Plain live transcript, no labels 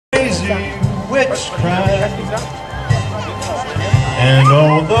crazy witchcraft. And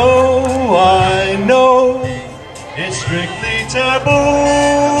although I know it's strictly taboo,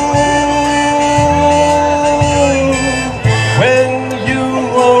 when you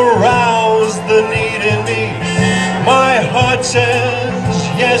arouse the need in me, my heart says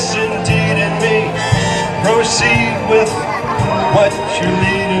yes indeed in me. Proceed with what you're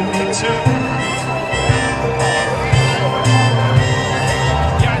leading me to.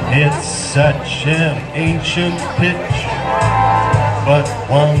 It's such an ancient pitch, but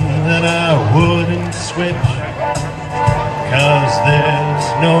one that I wouldn't switch, 'cause there's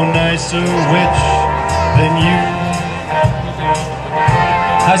no nicer witch than you.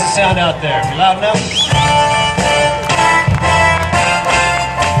 How's it sound out there? Loud enough?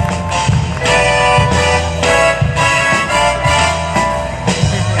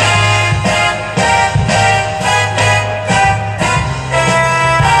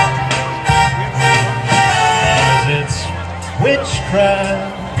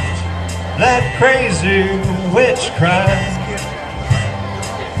 Witchcraft, that crazy witchcraft.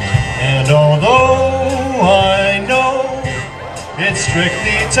 And although I know it's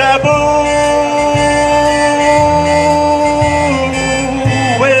strictly taboo,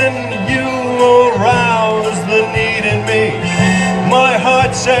 when you arouse the need in me, my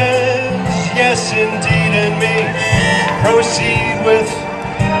heart says yes indeed in me. Proceed with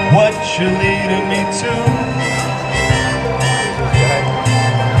what you're leading me to.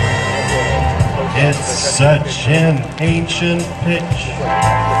 It's such an ancient pitch,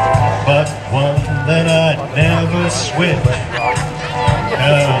 but one that I'd never switch,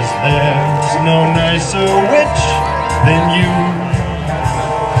 'cause there's no nicer witch than you.